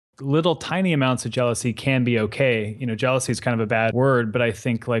little tiny amounts of jealousy can be okay. Jealousy is kind of a bad word, but I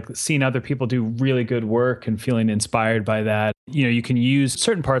think like seeing other people do really good work and feeling inspired by that, you can use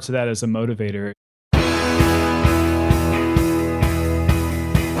certain parts of that as a motivator.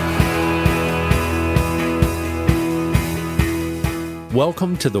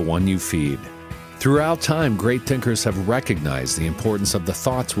 Welcome to The One You Feed. Throughout time, great thinkers have recognized the importance of the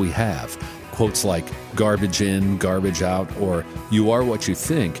thoughts we have. Quotes like garbage in, garbage out, or you are what you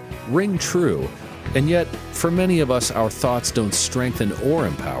think ring true. And yet, for many of us, our thoughts don't strengthen or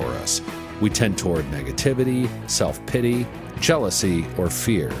empower us. We tend toward negativity, self-pity, jealousy, or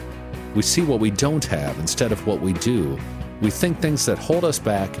fear. We see what we don't have instead of what we do. We think things that hold us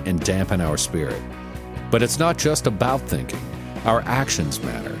back and dampen our spirit. But it's not just about thinking. Our actions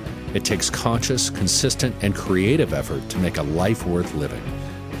matter. It takes conscious, consistent, and creative effort to make a life worth living.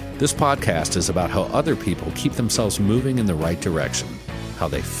 This podcast is about how other people keep themselves moving in the right direction, how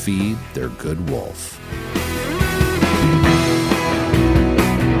they feed their good wolf.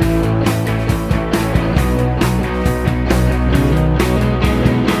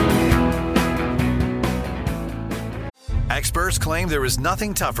 Experts claim there is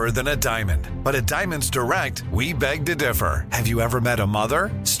nothing tougher than a diamond. But at Diamonds Direct, we beg to differ. Have you ever met a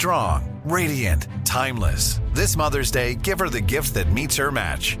mother? Strong, radiant, timeless. This Mother's Day, give her the gift that meets her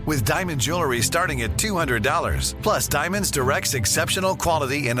match. With diamond jewelry starting at $200. Plus Diamonds Direct's exceptional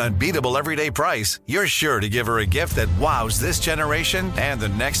quality and unbeatable everyday price, you're sure to give her a gift that wows this generation and the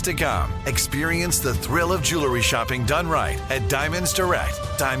next to come. Experience the thrill of jewelry shopping done right at Diamonds Direct.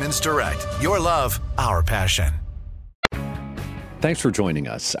 Diamonds Direct. Your love, our passion. Thanks for joining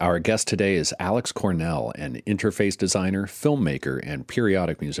us. Our guest today is Alex Cornell, an interface designer, filmmaker, and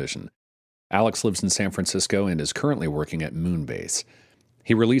periodic musician. Alex lives in San Francisco and is currently working at Moonbase.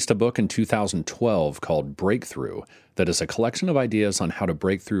 He released a book in 2012 called Breakthrough that is a collection of ideas on how to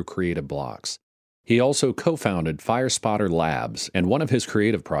break through creative blocks. He also co-founded Firespotter Labs, and one of his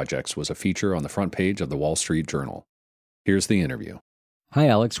creative projects was a feature on the front page of the Wall Street Journal. Here's the interview. Hi,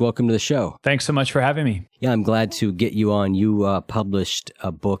 Alex. Welcome to the show. Thanks so much for having me. Yeah, I'm glad to get you on. You published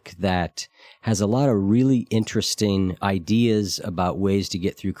a book that has a lot of really interesting ideas about ways to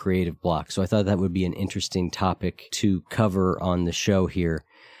get through creative blocks. So I thought that would be an interesting topic to cover on the show here.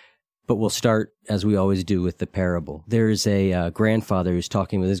 But we'll start, as we always do, with the parable. There's a grandfather who's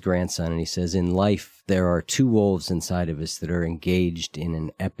talking with his grandson, and he says, in life, there are two wolves inside of us that are engaged in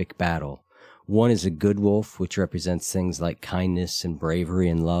an epic battle. One is a good wolf, which represents things like kindness and bravery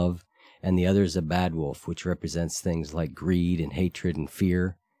and love, and the other is a bad wolf, which represents things like greed and hatred and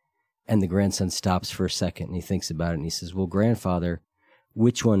fear. And the grandson stops for a second, and he thinks about it, and he says, well, grandfather,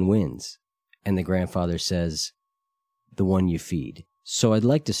 which one wins? And the grandfather says, the one you feed. So I'd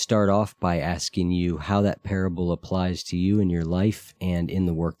like to start off by asking you how that parable applies to you in your life and in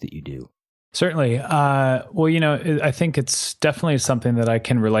the work that you do. Certainly. I think it's definitely something that I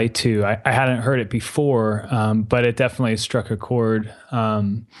can relate to. I hadn't heard it before, but it definitely struck a chord. I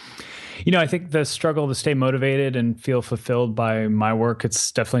think the struggle to stay motivated and feel fulfilled by my work,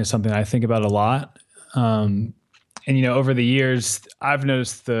 it's definitely something I think about a lot. Over the years, I've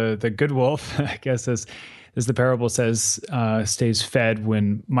noticed the good wolf, I guess, as the parable says, stays fed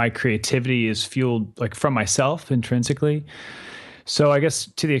when my creativity is fueled like from myself intrinsically. So I guess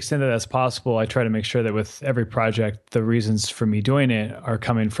to the extent that that's possible, I try to make sure that with every project, the reasons for me doing it are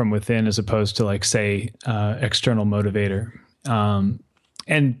coming from within as opposed to external motivator.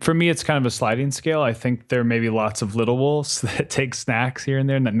 And for me, it's kind of a sliding scale. I think there may be lots of little wolves that take snacks here and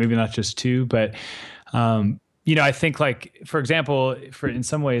there, maybe not just two, but I think for example, in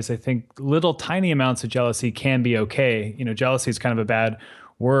some ways, I think little tiny amounts of jealousy can be okay. Jealousy is kind of a bad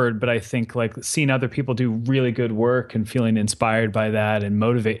word, but I think seeing other people do really good work and feeling inspired by that and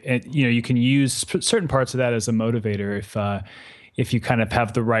motivate, and you can use certain parts of that as a motivator if you kind of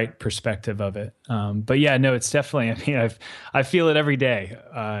have the right perspective of it. But yeah, no, it's definitely, I feel it every day.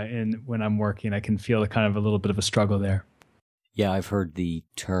 When I'm working, I can feel kind of a little bit of a struggle there. Yeah, I've heard the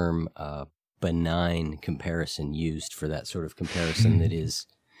term benign comparison used for that sort of comparison that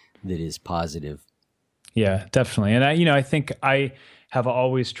is positive. Yeah, definitely. And I think I have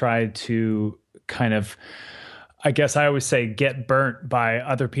always tried to kind of, I guess I always say, get burnt by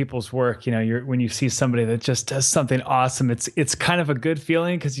other people's work. When you see somebody that just does something awesome, it's kind of a good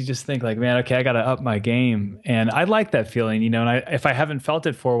feeling because you just think man, okay, I got to up my game. And I like that feeling, and if I haven't felt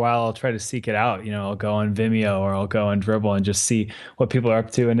it for a while, I'll try to seek it out. I'll go on Vimeo or I'll go on Dribbble and just see what people are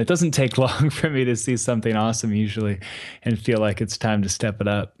up to. And it doesn't take long for me to see something awesome usually and feel like it's time to step it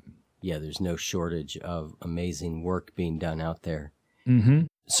up. Yeah, there's no shortage of amazing work being done out there. Mm-hmm.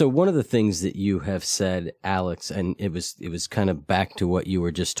 So one of the things that you have said, Alex, and it was kind of back to what you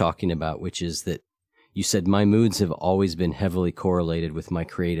were just talking about, which is that you said my moods have always been heavily correlated with my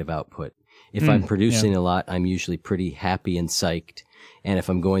creative output. If I'm producing a lot, I'm usually pretty happy and psyched. And if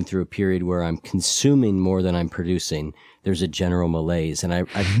I'm going through a period where I'm consuming more than I'm producing, there's a general malaise. And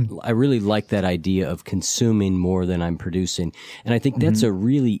I really like that idea of consuming more than I'm producing. And I think that's a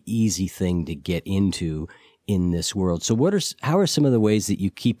really easy thing to get into in this world. So how are some of the ways that you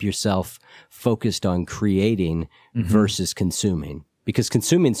keep yourself focused on creating versus consuming? Because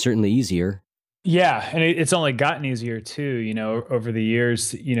consuming is certainly easier. Yeah, and it's only gotten easier too, over the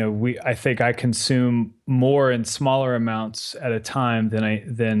years. I think I consume more in smaller amounts at a time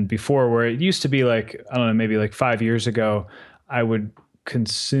than before, where it used to be like, I don't know, maybe like 5 years ago, I would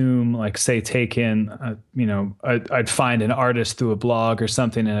consume, like, say, take in, I'd find an artist through a blog or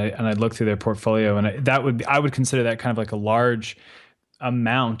something, and I'd look through their portfolio, and I would consider that kind of like a large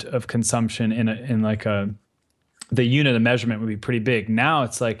amount of consumption in like the unit of measurement would be pretty big. Now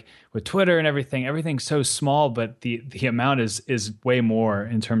it's like with Twitter and everything's so small, but the amount is way more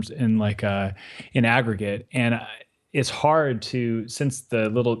in aggregate. And it's hard to, since the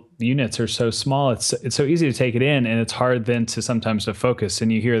little units are so small, it's so easy to take it in, and it's hard then to sometimes to focus.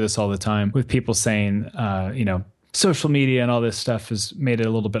 And you hear this all the time with people saying, social media and all this stuff has made it a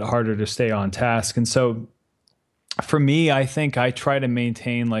little bit harder to stay on task. And so for me, I think I try to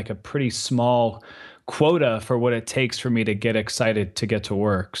maintain like a pretty small quota for what it takes for me to get excited to get to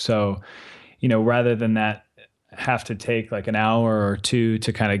work. So, rather than that have to take like an hour or two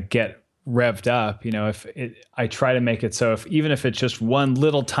to kind of get revved up, I try to make it so even if it's just one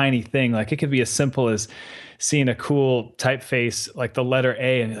little tiny thing, like it could be as simple as seeing a cool typeface, like the letter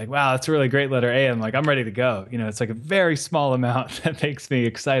A, and you're like, wow, that's a really great letter A. I'm like, I'm ready to go. It's like a very small amount that makes me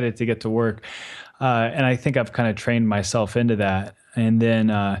excited to get to work. And I think I've kind of trained myself into that. And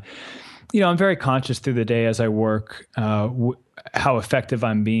then, I'm very conscious through the day as I work, how effective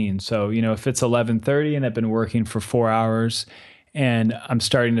I'm being. So, if it's 11:30 and I've been working for 4 hours and I'm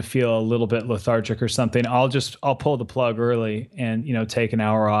starting to feel a little bit lethargic or something, I'll pull the plug early and, take an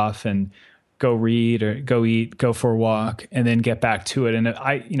hour off and go read or go eat, go for a walk, and then get back to it. And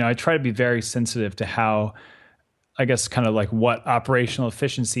I try to be very sensitive to how, I guess, kind of like what operational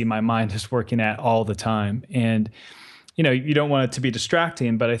efficiency my mind is working at all the time. And you don't want it to be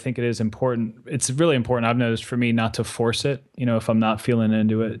distracting, but I think it is important. It's really important, I've noticed, for me not to force it. If I'm not feeling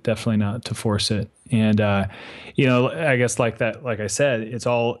into it, definitely not to force it. And, I guess like that, like I said, it's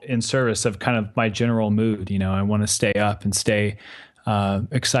all in service of kind of my general mood. I want to stay up and stay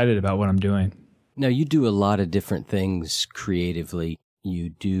excited about what I'm doing. Now, you do a lot of different things creatively. You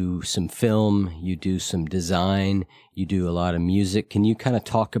do some film, you do some design, you do a lot of music. Can you kind of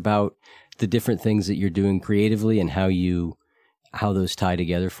talk about the different things that you're doing creatively and how those tie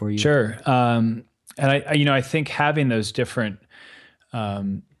together for you? Sure. And I think having those different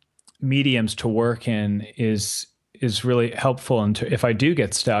mediums to work in is really helpful. And if I do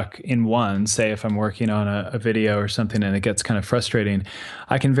get stuck in one, say if I'm working on a video or something and it gets kind of frustrating,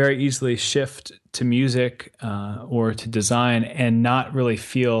 I can very easily shift to music or to design and not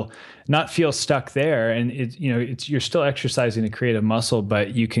feel stuck there. And you're still exercising a creative muscle,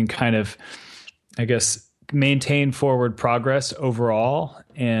 but you can kind of, I guess, maintain forward progress overall.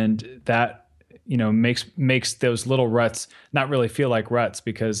 And that, makes those little ruts not really feel like ruts,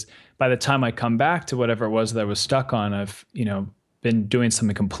 because by the time I come back to whatever it was that I was stuck on, I've, been doing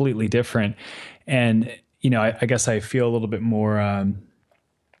something completely different. And, I guess I feel a little bit more,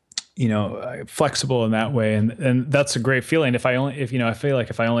 flexible in that way. And that's a great feeling. I feel like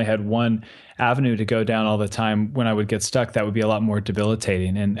if I only had one avenue to go down all the time when I would get stuck, that would be a lot more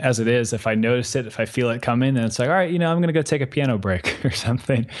debilitating. And as it is, if I notice it, if I feel it coming, then it's like, all right, I'm going to go take a piano break or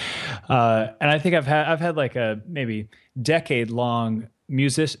something. And I think I've had like a maybe decade-long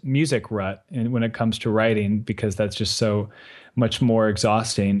music rut, and when it comes to writing, because that's just so much more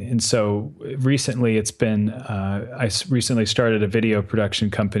exhausting. And so recently it's been, I recently started a video production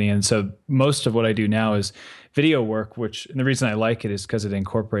company. And so most of what I do now is video work, and the reason I like it is because it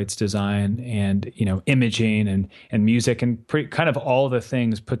incorporates design and, imaging and music and kind of all the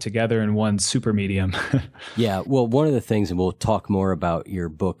things put together in one super medium. Yeah. Well, one of the things, and we'll talk more about your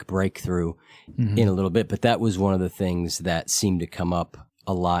book Breakthrough in a little bit, but that was one of the things that seemed to come up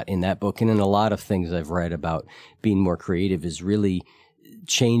a lot in that book, and in a lot of things I've read about being more creative, is really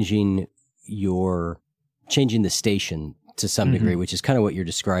changing the station to some degree, which is kind of what you're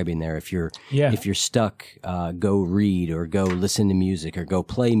describing there. If you're stuck, go read or go listen to music or go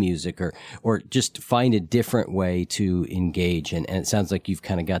play music or just find a different way to engage. And it sounds like you've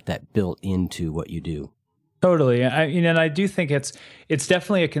kind of got that built into what you do. Totally. And I do think it's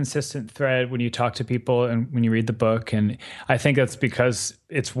definitely a consistent thread when you talk to people and when you read the book. And I think that's because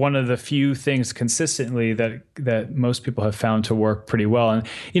it's one of the few things consistently that most people have found to work pretty well. And,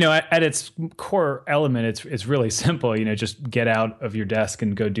 at its core element, it's really simple, just get out of your desk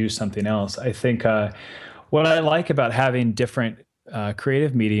and go do something else. I think what I like about having different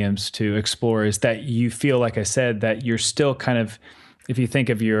creative mediums to explore is that you feel, like I said, that you're still kind of, if you think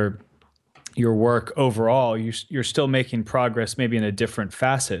of your work overall, you're still making progress, maybe in a different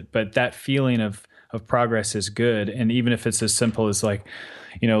facet, but that feeling of progress is good. And even if it's as simple as like,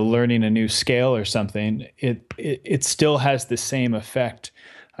 learning a new scale or something, it still has the same effect,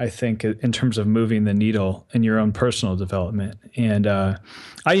 I think, in terms of moving the needle in your own personal development. And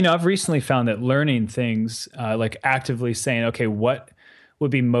I've recently found that learning things, like actively saying, okay, what would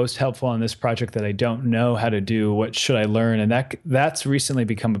be most helpful on this project that I don't know how to do? What should I learn? And that's recently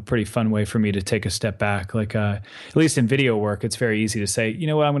become a pretty fun way for me to take a step back. Like, at least in video work, it's very easy to say, you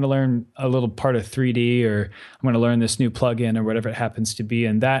know what, I'm going to learn a little part of 3D, or I'm going to learn this new plugin or whatever it happens to be.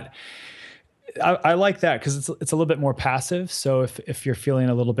 And that, I like that because it's a little bit more passive. So if you're feeling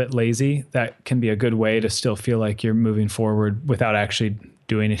a little bit lazy, that can be a good way to still feel like you're moving forward without actually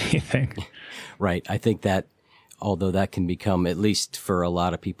doing anything. Right. I think that, although that can become, at least for a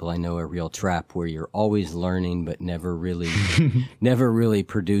lot of people I know, a real trap where you're always learning but never really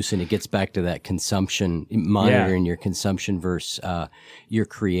producing. It gets back to that consumption, monitoring your consumption versus your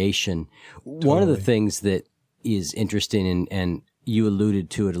creation. Totally. One of the things that is interesting, and you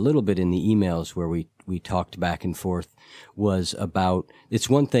alluded to it a little bit in the emails where we talked back and forth, was about, it's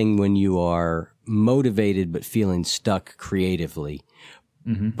one thing when you are motivated but feeling stuck creatively.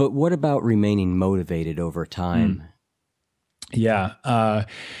 Mm-hmm. But what about remaining motivated over time? Yeah.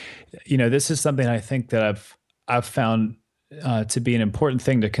 This is something I think that I've found to be an important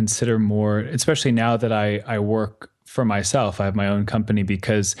thing to consider more, especially now that I work for myself. I have my own company,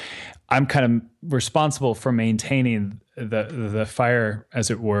 because I'm kind of responsible for maintaining the fire,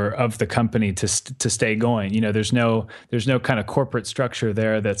 as it were, of the company to stay going. There's no kind of corporate structure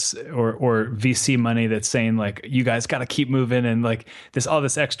there that's or VC money that's saying like, you guys got to keep moving, and like all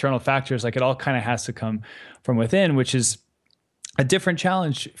this external factors, like it all kind of has to come from within, which is a different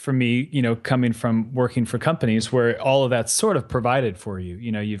challenge for me, coming from working for companies where all of that's sort of provided for you.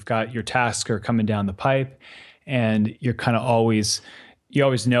 You've got your tasks are coming down the pipe, and you're kind of you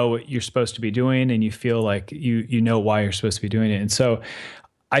always know what you're supposed to be doing, and you feel like you know why you're supposed to be doing it. And so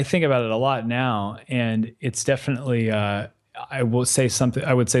I think about it a lot now, and it's definitely I would say something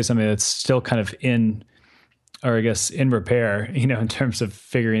that's still kind of in repair, in terms of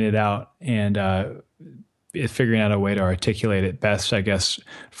figuring it out and figuring out a way to articulate it best, I guess,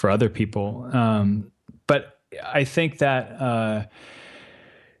 for other people. But I think that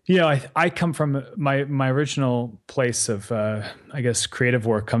I come from my original place of, creative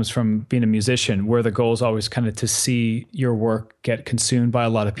work comes from being a musician, where the goal is always kind of to see your work get consumed by a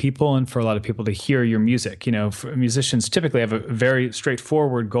lot of people, and for a lot of people to hear your music. Musicians typically have a very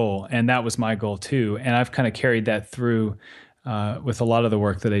straightforward goal, and that was my goal too. And I've kind of carried that through with a lot of the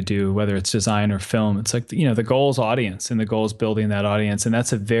work that I do, whether it's design or film. It's like, the goal is audience, and the goal is building that audience. And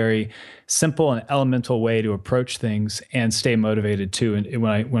that's a very simple and elemental way to approach things and stay motivated too. And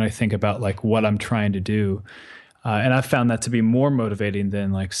when I think about like what I'm trying to do, and I've found that to be more motivating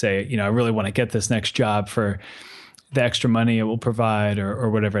than like, say, I really want to get this next job for the extra money it will provide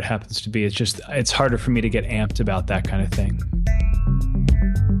or whatever it happens to be. It's harder for me to get amped about that kind of thing.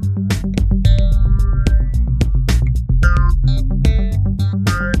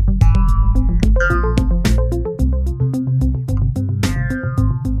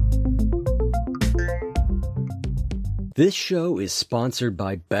 This show is sponsored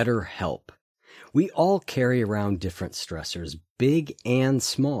by BetterHelp. We all carry around different stressors, big and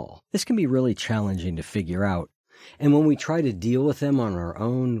small. This can be really challenging to figure out. And when we try to deal with them on our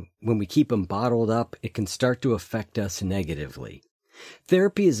own, when we keep them bottled up, it can start to affect us negatively.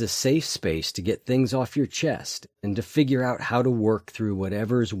 Therapy is a safe space to get things off your chest and to figure out how to work through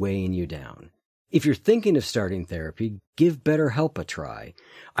whatever's weighing you down. If you're thinking of starting therapy, give BetterHelp a try.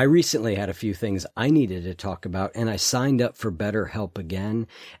 I recently had a few things I needed to talk about, and I signed up for BetterHelp again,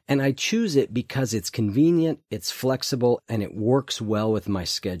 and I choose it because it's convenient, it's flexible, and it works well with my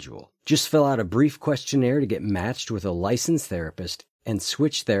schedule. Just fill out a brief questionnaire to get matched with a licensed therapist and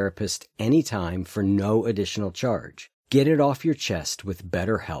switch therapist anytime for no additional charge. Get it off your chest with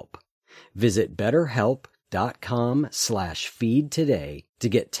BetterHelp. Visit BetterHelp.com/feed today to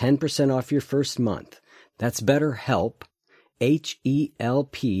get 10% off your first month. That's BetterHelp,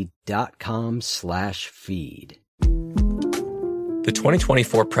 HELP.com/feed. The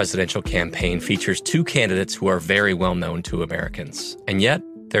 2024 presidential campaign features two candidates who are very well known to Americans. And yet,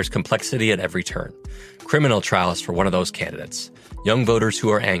 there's complexity at every turn. Criminal trials for one of those candidates. Young voters who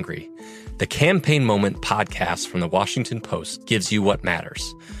are angry. The Campaign Moment podcast from the Washington Post gives you what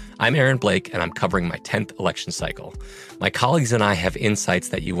matters. I'm Aaron Blake, and I'm covering my 10th election cycle. My colleagues and I have insights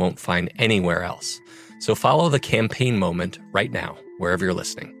that you won't find anywhere else. So follow the Campaign Moment right now, wherever you're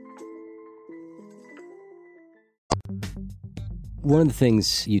listening. One of the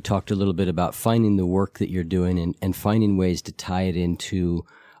things you talked a little bit about finding the work that you're doing and finding ways to tie it into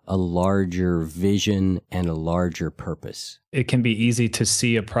a larger vision and a larger purpose. It can be easy to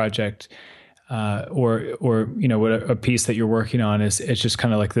see a project or you know, what a piece that you're working on is. It's just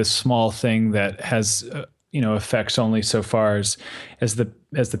kind of like this small thing that has effects only so far as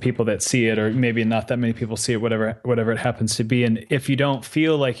the people that see it, or maybe not that many people see it, whatever it happens to be. And if you don't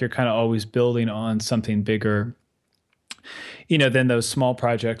feel like you're kind of always building on something bigger, then those small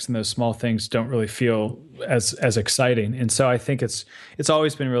projects and those small things don't really feel as exciting. And so I think it's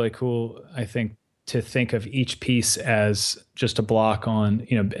always been really cool, I think, to think of each piece as just a block on,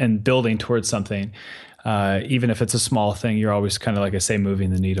 and building towards something. Even if it's a small thing, you're always kind of, like I say, moving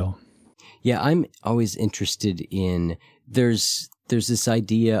the needle. Yeah, I'm always interested in, there's this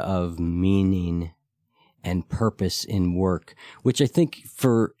idea of meaning and purpose in work, which I think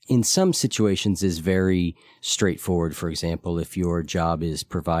in some situations is very straightforward. For example, if your job is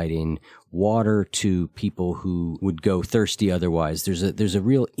providing water to people who would go thirsty otherwise, there's a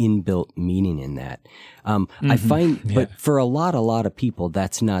real inbuilt meaning in that. I find, but for a lot of people,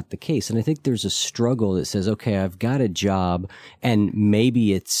 that's not the case. And I think there's a struggle that says, okay, I've got a job, and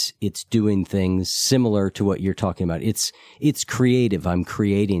maybe it's doing things similar to what you're talking about. It's creative. I'm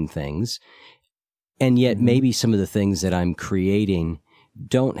creating things. And yet maybe some of the things that I'm creating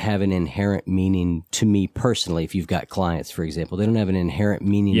don't have an inherent meaning to me personally. If you've got clients, for example, they don't have an inherent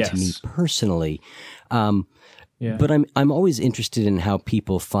meaning to me personally. But I'm always interested in how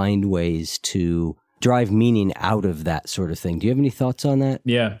people find ways to drive meaning out of that sort of thing. Do you have any thoughts on that?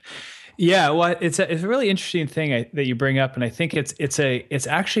 Yeah. Yeah, well, it's a really interesting thing that you bring up, and I think it's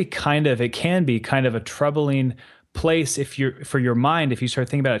actually it can be kind of a troubling place for your mind if you start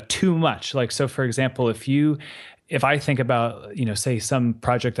thinking about it too much. Like, so for example, if I think about, say some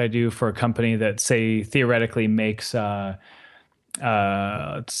project I do for a company that, say, theoretically makes something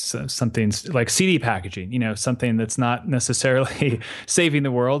like CD packaging, something that's not necessarily saving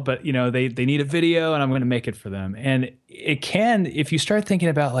the world, but they need a video and I'm going to make it for them. And it can, if you start thinking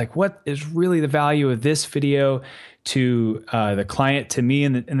about like, what is really the value of this video to the client, to me,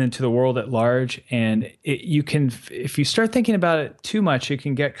 and then to the world at large. And you can, if you start thinking about it too much, it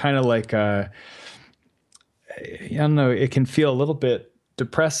can get kind of like, I don't know, it can feel a little bit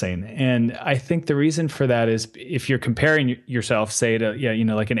depressing. And I think the reason for that is if you're comparing yourself, say, to,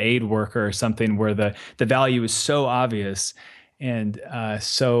 like an aid worker or something where the value is so obvious and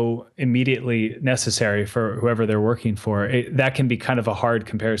so immediately necessary for whoever they're working for, that can be kind of a hard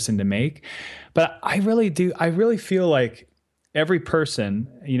comparison to make. But I really feel like every person,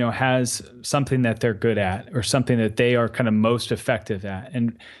 has something that they're good at or something that they are kind of most effective at.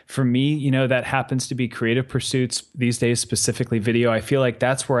 And for me, that happens to be creative pursuits these days, specifically video. I feel like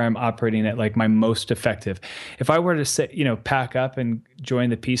that's where I'm operating at like my most effective. If I were to say, pack up and join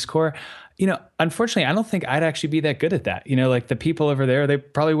the Peace Corps, unfortunately, I don't think I'd actually be that good at that. Like the people over there, they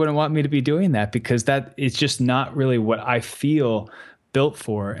probably wouldn't want me to be doing that because that is just not really what I feel built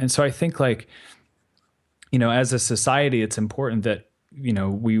for. And so I think like, as a society, it's important that,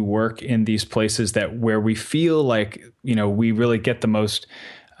 we work in these places where we feel like, we really get the most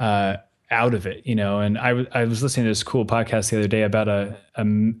out of it, and I was listening to this cool podcast the other day about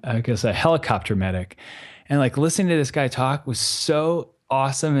a helicopter medic, and like listening to this guy talk was so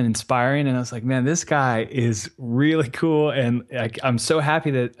awesome and inspiring. And I was like, man, this guy is really cool. And I'm so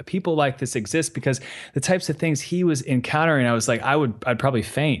happy that people like this exist, because the types of things he was encountering, I was like, I'd probably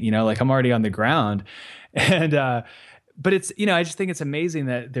faint, like I'm already on the ground. And, but it's, I just think it's amazing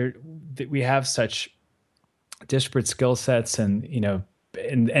that we have such disparate skill sets, and,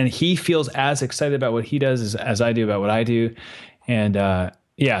 and he feels as excited about what he does as I do about what I do. And,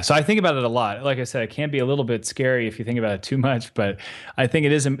 so I think about it a lot. Like I said, it can be a little bit scary if you think about it too much, but I think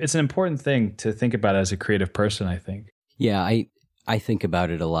it's an important thing to think about as a creative person, I think. Yeah, I think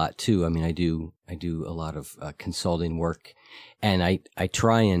about it a lot too. I mean, I do a lot of consulting work, and I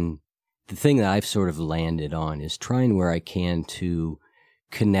try, and the thing that I've sort of landed on is trying where I can to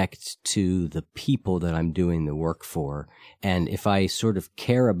connect to the people that I'm doing the work for. And if I sort of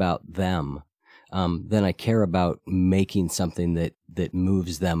care about them, then I care about making something that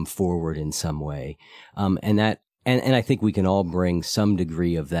moves them forward in some way. And that And I think we can all bring some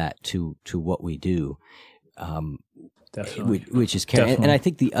degree of that to what we do. Definitely. Which is Definitely. and I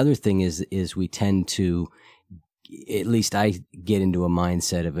think the other thing is we tend to, at least I get into a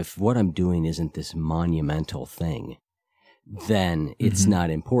mindset of, if what I'm doing isn't this monumental thing, then it's not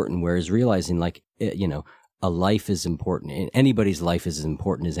important. Whereas realizing, like, a life is important, and anybody's life is as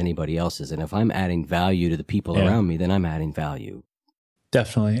important as anybody else's. And if I'm adding value to the people around me, then I'm adding value.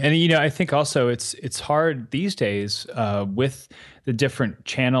 Definitely. And, I think also it's hard these days with the different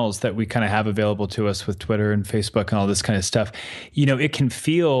channels that we kind of have available to us with Twitter and Facebook and all this kind of stuff. It can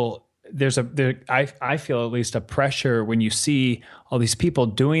feel I feel at least a pressure when you see all these people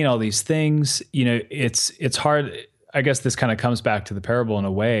doing all these things. It's hard. I guess this kind of comes back to the parable in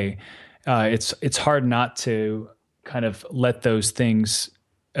a way. It's hard not to kind of let those things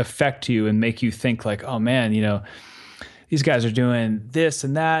affect you and make you think like, oh man, these guys are doing this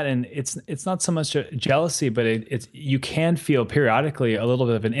and that, and it's not so much jealousy, but it's you can feel periodically a little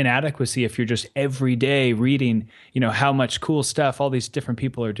bit of an inadequacy if you're just every day reading, how much cool stuff all these different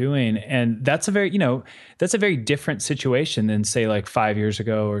people are doing, and that's a very different situation than say like 5 years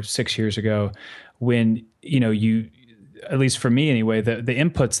ago or 6 years ago, when you. At least for me anyway, the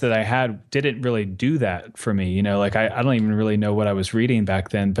inputs that I had didn't really do that for me. Like I don't even really know what I was reading back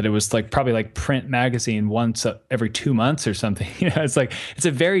then, but it was like probably like print magazine once every 2 months or something. It's like, it's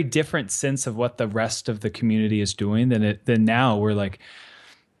a very different sense of what the rest of the community is doing than now. We're like,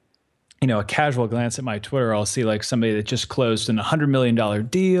 a casual glance at my Twitter, I'll see like somebody that just closed an $100 million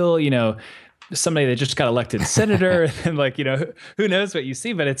deal, somebody that just got elected senator, and like, who knows what you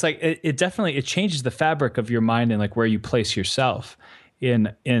see, but it's like, it definitely, it changes the fabric of your mind and like where you place yourself in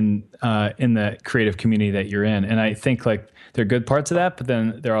the creative community that you're in. And I think like there are good parts of that, but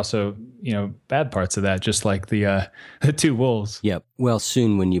then there are also, bad parts of that, just like the two wolves. Yep. Well,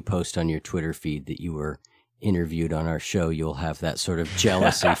 soon when you post on your Twitter feed that you were interviewed on our show, you'll have that sort of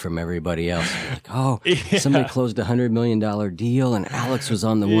jealousy from everybody else. Like, somebody closed $100 million deal, and Alex was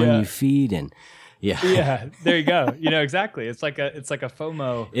on the one you feed, and yeah, there you go. Exactly. It's like a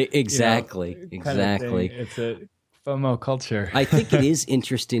FOMO. Exactly. It's a FOMO culture. I think it is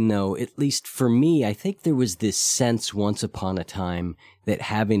interesting, though. At least for me, I think there was this sense once upon a time that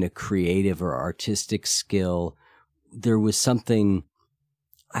having a creative or artistic skill, there was something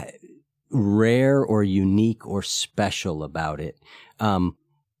rare or unique or special about it. And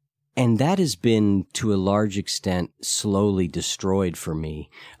that has been, to a large extent, slowly destroyed for me.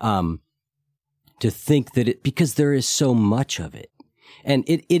 To think that because there is so much of it. And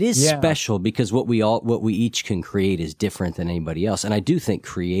it is special because what we each can create is different than anybody else. And I do think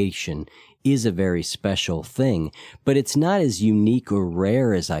creation is a very special thing, but it's not as unique or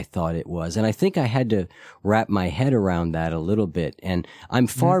rare as I thought it was. And I think I had to wrap my head around that a little bit. And I'm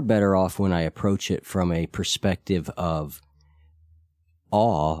far better off when I approach it from a perspective of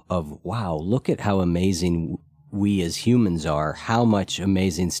awe of, wow, look at how amazing we as humans are, how much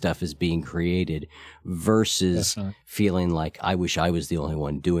amazing stuff is being created, versus feeling like I wish I was the only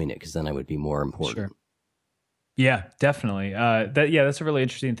one doing it, because then I would be more important. Sure. Yeah, definitely. That's a really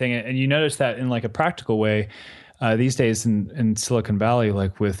interesting thing. And you notice that in like a practical way these days in Silicon Valley,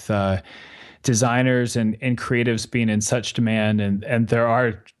 like with designers and creatives being in such demand, and there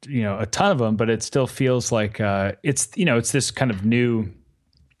are, a ton of them, but it still feels like it's this kind of new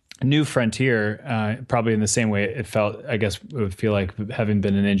frontier, probably in the same way it felt, I guess it would feel like having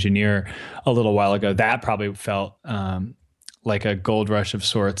been an engineer a little while ago, that probably felt like a gold rush of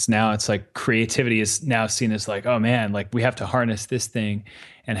sorts. Now it's like creativity is now seen as like, oh man, like we have to harness this thing,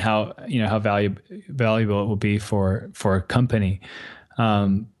 and how valuable it will be for a company.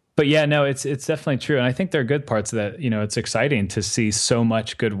 But yeah, no, it's definitely true. And I think there are good parts of that. It's exciting to see so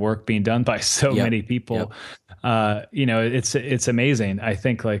much good work being done by so many people. It's amazing. I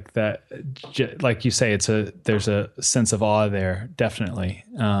think like that, like you say, there's a sense of awe there, definitely.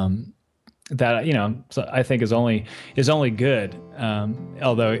 That, so I think is only good.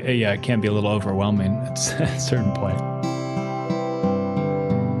 Although, it can be a little overwhelming at a certain point.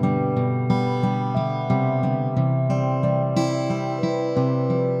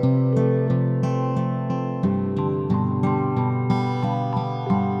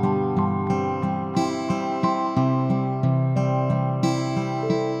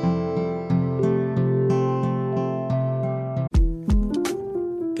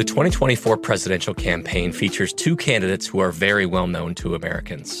 The 2024 presidential campaign features two candidates who are very well known to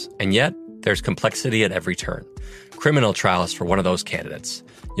Americans. And yet, there's complexity at every turn. Criminal trials for one of those candidates.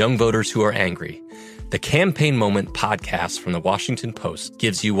 Young voters who are angry. The Campaign Moment podcast from the Washington Post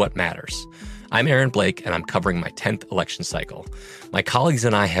gives you what matters. I'm Aaron Blake, and I'm covering my 10th election cycle. My colleagues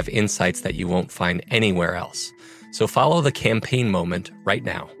and I have insights that you won't find anywhere else. So follow the campaign moment right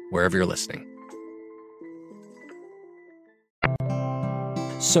now, wherever you're listening.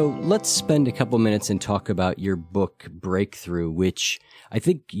 So let's spend a couple minutes and talk about your book Breakthrough, which I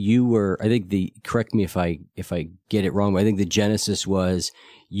think correct me if I get it wrong, but I think the genesis was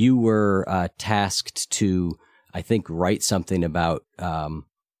you were tasked to, I think, write something about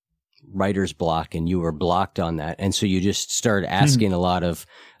writer's block, and you were blocked on that. And so you just started asking a lot of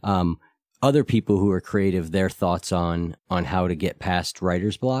other people who are creative their thoughts on how to get past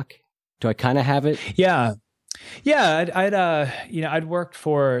writer's block. Do I kind of have it? Yeah. Yeah, I'd worked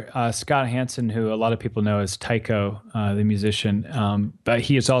for Scott Hansen, who a lot of people know as Tycho, the musician, but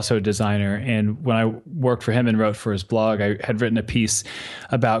he is also a designer. And when I worked for him and wrote for his blog, I had written a piece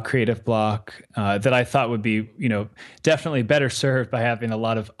about creative block that I thought would be, definitely better served by having a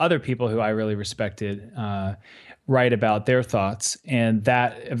lot of other people who I really respected write about their thoughts. And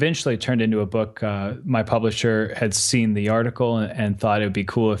that eventually turned into a book. My publisher had seen the article and thought it would be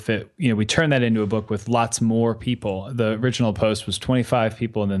cool if we turned that into a book with lots more people. The original post was 25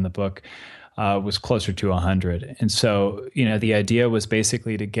 people, and then the book was closer to 100. And so, the idea was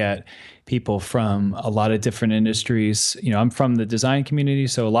basically to get people from a lot of different industries. I'm from the design community,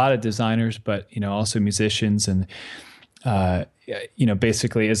 so a lot of designers, but, also musicians and,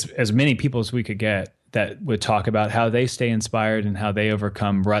 basically as many people as we could get that would talk about how they stay inspired and how they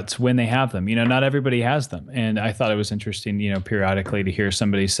overcome ruts when they have them. Not everybody has them. And I thought it was interesting, periodically to hear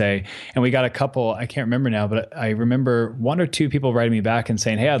somebody say, and we got a couple, I can't remember now, but I remember one or two people writing me back and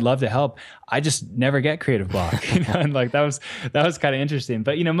saying, hey, I'd love to help. I just never get creative block. And like, that was kind of interesting.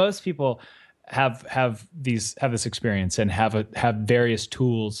 But, most people have this experience and have various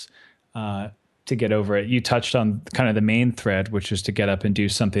tools, to get over it. You touched on kind of the main thread, which is to get up and do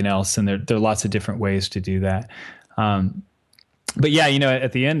something else. And there are lots of different ways to do that. But yeah,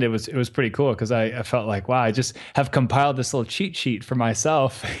 at the end, it was pretty cool because I felt like, wow, I just have compiled this little cheat sheet for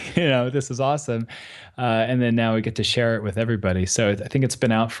myself. This is awesome. And then now we get to share it with everybody. So I think it's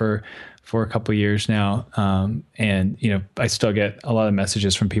been out for a couple of years now. And, I still get a lot of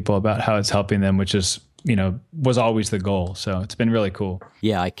messages from people about how it's helping them, which is, was always the goal. So it's been really cool.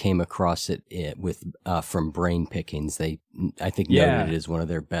 Yeah, I came across it with from Brain Pickings. They, I think, noted it as one of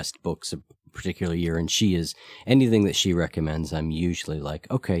their best books of a particular year. And anything that she recommends, I'm usually like,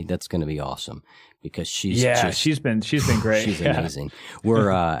 okay, that's going to be awesome, because she's been great. She's amazing.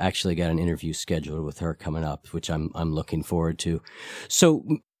 We're actually got an interview scheduled with her coming up, which I'm looking forward to. So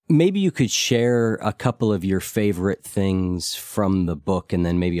maybe you could share a couple of your favorite things from the book, and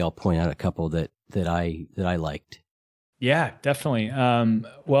then maybe I'll point out a couple that I liked. Yeah, definitely.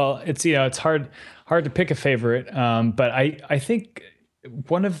 Well, it's hard to pick a favorite, but I think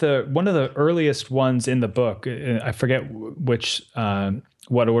one of the earliest ones in the book, I forget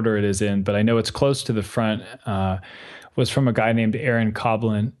what order it is in, but I know it's close to the front, was from a guy named Aaron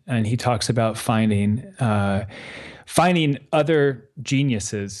Coblin, and he talks about finding other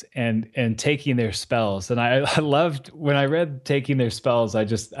geniuses and taking their spells. And I loved when I read Taking Their Spells. I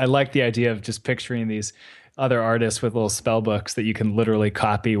like the idea of just picturing these other artists with little spell books that you can literally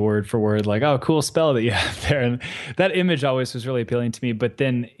copy word for word, like, oh, cool spell that you have there. And that image always was really appealing to me. But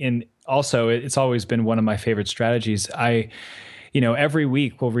then it's always been one of my favorite strategies. Every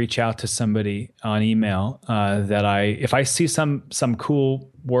week we'll reach out to somebody on email if I see some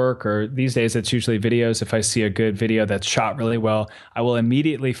cool work, or these days it's usually videos. If I see a good video that's shot really well, I will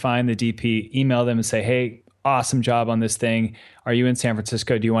immediately find the DP, email them and say, hey, awesome job on this thing. Are you in San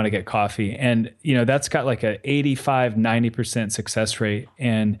Francisco? Do you want to get coffee? And, that's got like a 85, 90% success rate.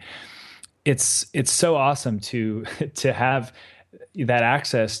 And it's so awesome to have that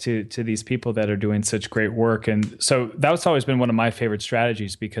access to these people that are doing such great work. And so that's always been one of my favorite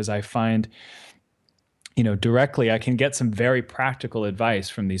strategies, because I find, directly I can get some very practical advice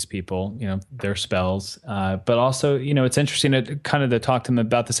from these people, their spells. But also, it's interesting to to talk to them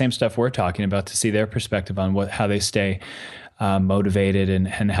about the same stuff we're talking about, to see their perspective on how they stay motivated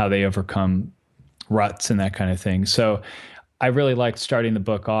and how they overcome ruts and that kind of thing. So I really liked starting the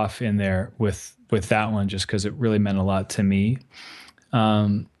book off in there with that one, just because it really meant a lot to me.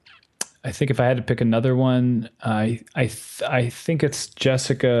 I think if I had to pick another one, I think it's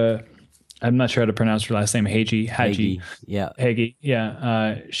Jessica. I'm not sure how to pronounce her last name. Hagi. Yeah. Hagi.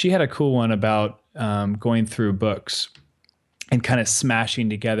 Yeah. She had a cool one about going through books and kind of smashing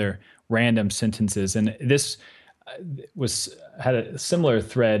together random sentences. And this had a similar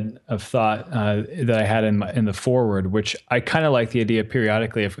thread of thought that I had in the foreword, which I kind of like the idea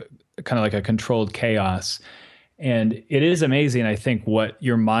periodically of kind of like a controlled chaos. And it is amazing, I think, what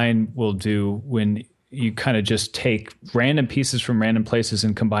your mind will do when you kind of just take random pieces from random places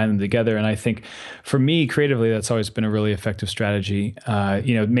and combine them together. And I think for me, creatively, that's always been a really effective strategy.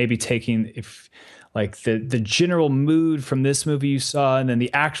 Maybe taking like the general mood from this movie you saw, and then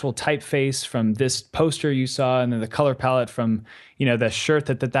the actual typeface from this poster you saw, and then the color palette from, the shirt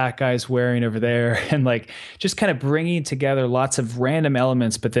that guy's wearing over there, and like just kind of bringing together lots of random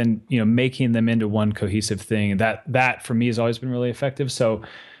elements, but then, making them into one cohesive thing. That for me has always been really effective. So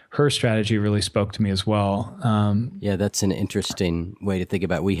her strategy really spoke to me as well. Yeah, that's an interesting way to think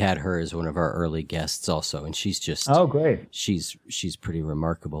about it. We had her as one of our early guests also, and she's just great. She's pretty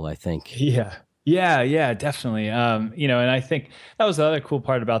remarkable, I think. Yeah, definitely. And I think that was the other cool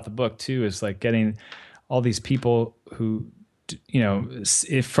part about the book too, is like getting all these people who,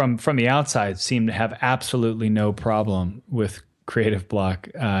 if from the outside seem to have absolutely no problem with creative block.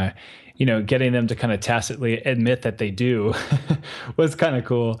 Getting them to kind of tacitly admit that they do was kind of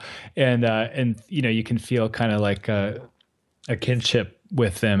cool. And you can feel kind of like a kinship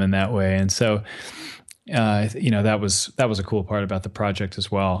with them in that way. And so, that was a cool part about the project as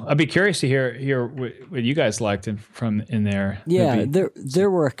well. I'd be curious to hear what you guys liked from in there. Yeah, Maybe.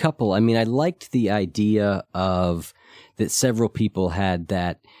 there were a couple. I mean, I liked the idea of that several people had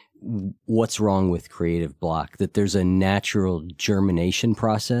that what's wrong with creative block, that there's a natural germination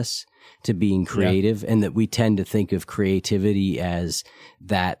process to being creative, and that we tend to think of creativity as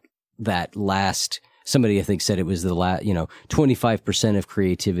that last. Somebody I think said it was the last. 25% of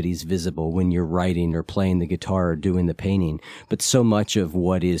creativity is visible when you're writing or playing the guitar or doing the painting. But so much of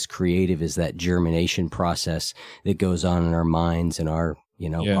what is creative is that germination process that goes on in our minds and our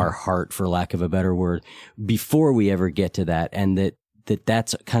our heart, for lack of a better word, before we ever get to that, and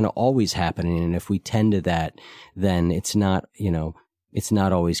that's kind of always happening. And if we tend to that, then it's not it's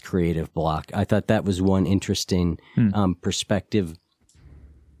not always creative block. I thought that was one interesting perspective.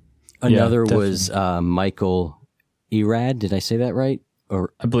 Another was Michael Erad. Did I say that right?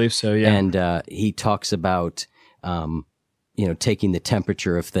 Or I believe so, yeah. And he talks about taking the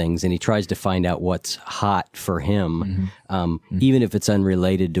temperature of things, and he tries to find out what's hot for him, even if it's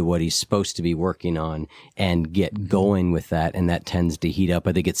unrelated to what he's supposed to be working on, and get going with that, and that tends to heat up.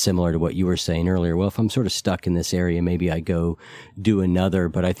 I think it's similar to what you were saying earlier. Well, if I'm sort of stuck in this area, maybe I go do another,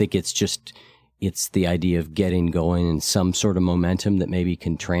 but I think it's the idea of getting going and some sort of momentum that maybe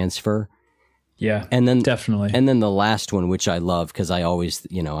can transfer. Yeah, and then definitely. And then the last one, which I love, because I always,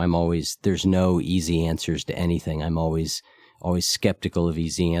 there's no easy answers to anything. I'm always skeptical of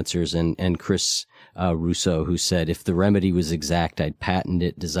easy answers. And Chris Russo, who said, if the remedy was exact, I'd patent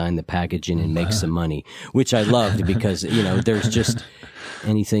it, design the packaging, and make some money, which I loved, because, there's just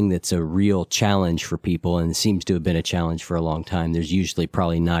anything that's a real challenge for people, and it seems to have been a challenge for a long time. There's usually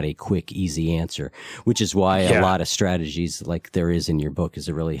probably not a quick, easy answer, which is why a lot of strategies like there is in your book is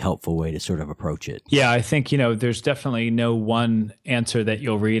a really helpful way to sort of approach it. Yeah, I think, there's definitely no one answer that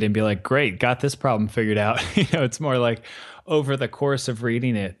you'll read and be like, great, got this problem figured out. It's more like over the course of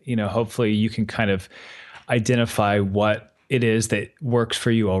reading it, hopefully you can kind of identify what it is that works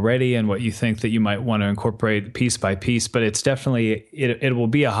for you already and what you think that you might want to incorporate piece by piece. But it's definitely, it will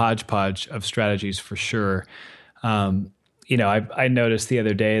be a hodgepodge of strategies for sure. I noticed the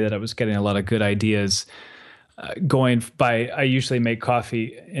other day that I was getting a lot of good ideas I usually make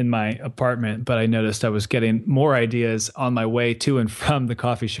coffee in my apartment, but I noticed I was getting more ideas on my way to and from the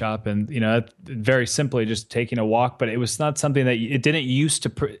coffee shop. And, very simply just taking a walk, but it was not something that it didn't used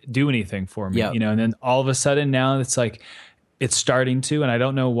to do anything for me, and then all of a sudden now it's like, it's starting to, and I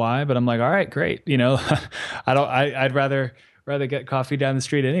don't know why, but I'm like, all right, great. I'd rather get coffee down the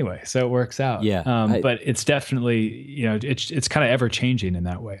street anyway. So it works out. Yeah. But it's definitely, it's kind of ever changing in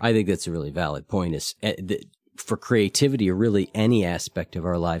that way. I think that's a really valid point, is for creativity, or really any aspect of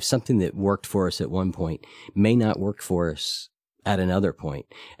our lives, something that worked for us at one point may not work for us at another point.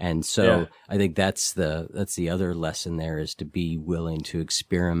 And so I think that's the other lesson there, is to be willing to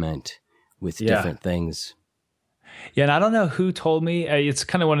experiment with different things. Yeah, and I don't know who told me. It's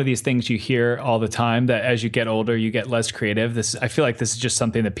kind of one of these things you hear all the time, that as you get older, you get less creative. I feel like this is just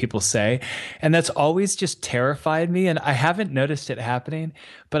something that people say, and that's always just terrified me. And I haven't noticed it happening,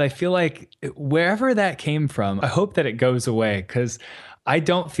 but I feel like wherever that came from, I hope that it goes away, because I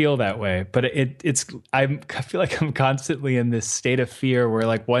don't feel that way. But I feel like I'm constantly in this state of fear where,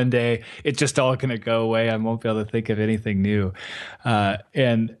 like, one day it's just all going to go away. I won't be able to think of anything new.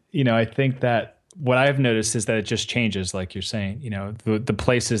 And I think that what I've noticed is that it just changes, like you're saying. The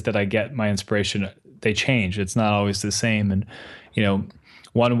places that I get my inspiration, they change. It's not always the same. And,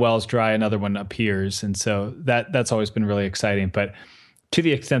 one well's dry, another one appears. And so that's always been really exciting. But to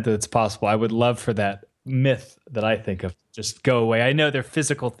the extent that it's possible, I would love for that myth that I think of just go away. I know they're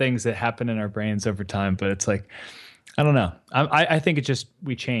physical things that happen in our brains over time, but it's like, I don't know. I think it just,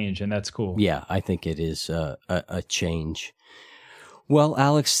 we change, and that's cool. Yeah, I think it is a change. Well,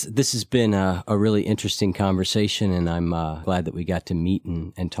 Alex, this has been a really interesting conversation, and I'm glad that we got to meet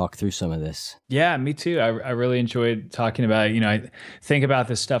and talk through some of this. Yeah, me too. I really enjoyed talking about it. I think about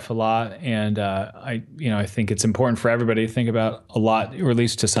this stuff a lot, and I think it's important for everybody to think about a lot, or at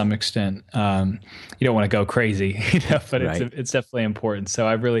least to some extent. You don't want to go crazy, but Right. it's definitely important. So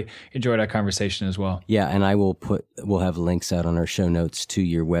I really enjoyed our conversation as well. Yeah, and we'll have links out on our show notes to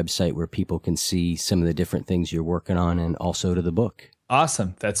your website where people can see some of the different things you're working on, and also to the book.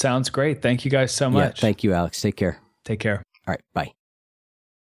 Awesome. That sounds great. Thank you guys so much. Yeah, thank you, Alex. Take care. Take care. All right, bye.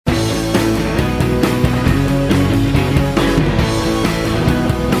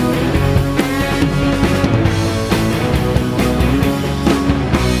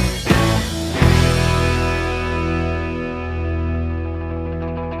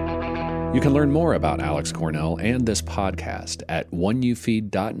 You can learn more about Alex Cornell and this podcast at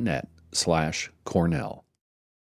oneyoufeed.net/Cornell.